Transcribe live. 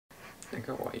Look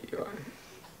how white you are.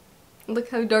 Look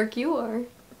how dark you are.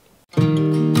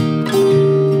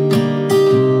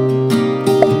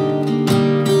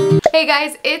 Hey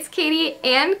guys, it's Katie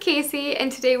and Casey,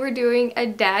 and today we're doing a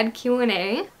dad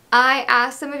Q&A. I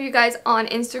asked some of you guys on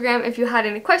Instagram if you had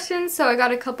any questions, so I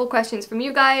got a couple questions from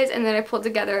you guys, and then I pulled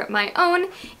together my own.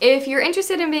 If you're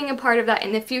interested in being a part of that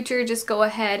in the future, just go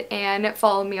ahead and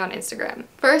follow me on Instagram.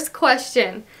 First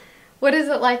question, what is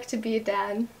it like to be a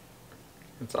dad?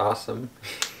 It's awesome.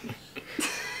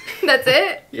 That's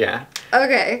it? Yeah.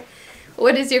 Okay.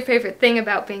 What is your favorite thing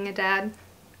about being a dad?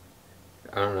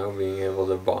 I don't know, being able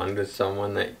to bond with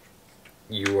someone that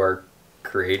you are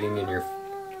creating and you're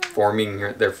forming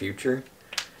their future.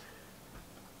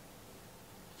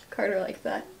 Carter likes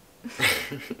that.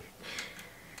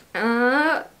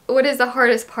 What is the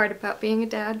hardest part about being a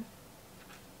dad?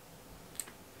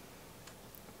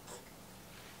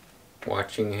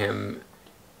 Watching him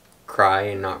cry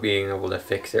and not being able to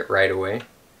fix it right away.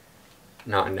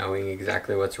 Not knowing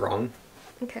exactly what's wrong.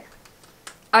 Okay.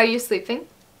 Are you sleeping?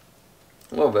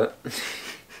 A little bit.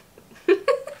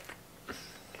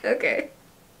 Okay.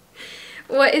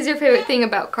 What is your favorite thing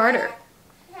about Carter?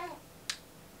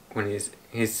 When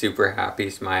he's super happy,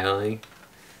 smiling.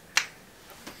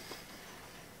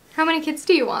 How many kids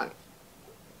do you want?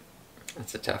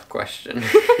 That's a tough question.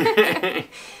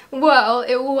 Well,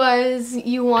 it was,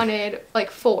 you wanted like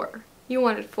 4. You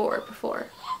wanted 4 before.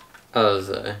 That was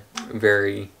a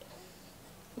very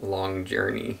long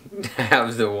journey to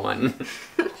have the one.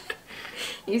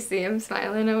 You see him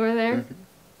smiling over there?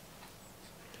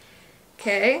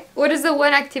 Okay. What is the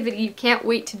one activity you can't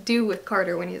wait to do with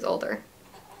Carter when he's older?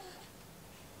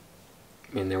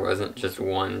 I mean, there wasn't just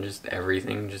one, just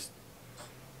everything, just...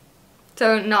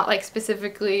 So not like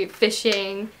specifically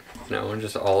fishing. No,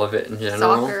 just all of it in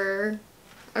general. Soccer.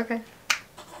 Okay.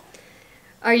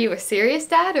 Are you a serious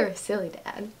dad or a silly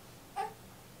dad?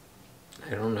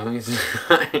 I don't know, he's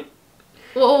not...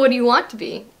 Well, what do you want to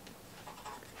be?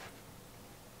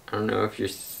 I don't know if you're...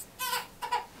 He's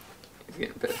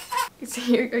getting pissed. So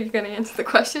are you going to answer the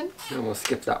question? No, we'll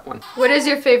skip that one. What is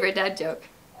your favorite dad joke?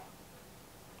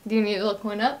 Do you need to look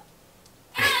one up?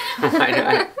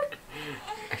 I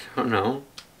don't know.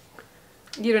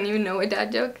 You don't even know a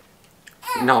dad joke?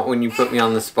 Not when you put me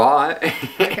on the spot.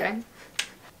 Okay.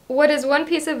 What is one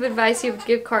piece of advice you would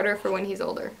give Carter for when he's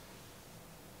older?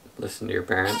 Listen to your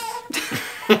parents.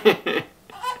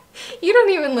 You don't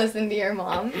even listen to your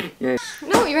mom. Yeah.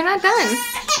 No, you're not done.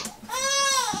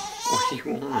 What do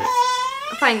you want?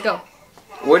 Fine, go.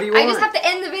 What do you want? I just have to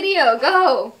end the video.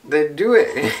 Go. Then do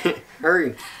it.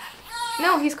 Hurry.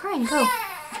 No, he's crying. Go.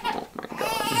 Oh my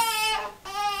god.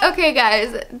 Okay,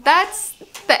 guys, that's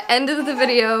the end of the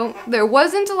video. There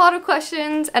wasn't a lot of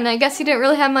questions, and I guess he didn't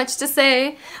really have much to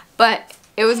say, but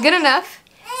it was good enough.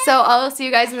 So I'll see you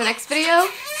guys in the next video,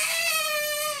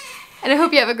 and I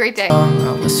hope you have a great day.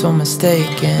 I was so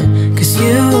mistaken, 'cause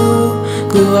you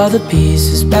glue all the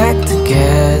pieces back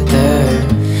together.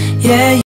 Yeah.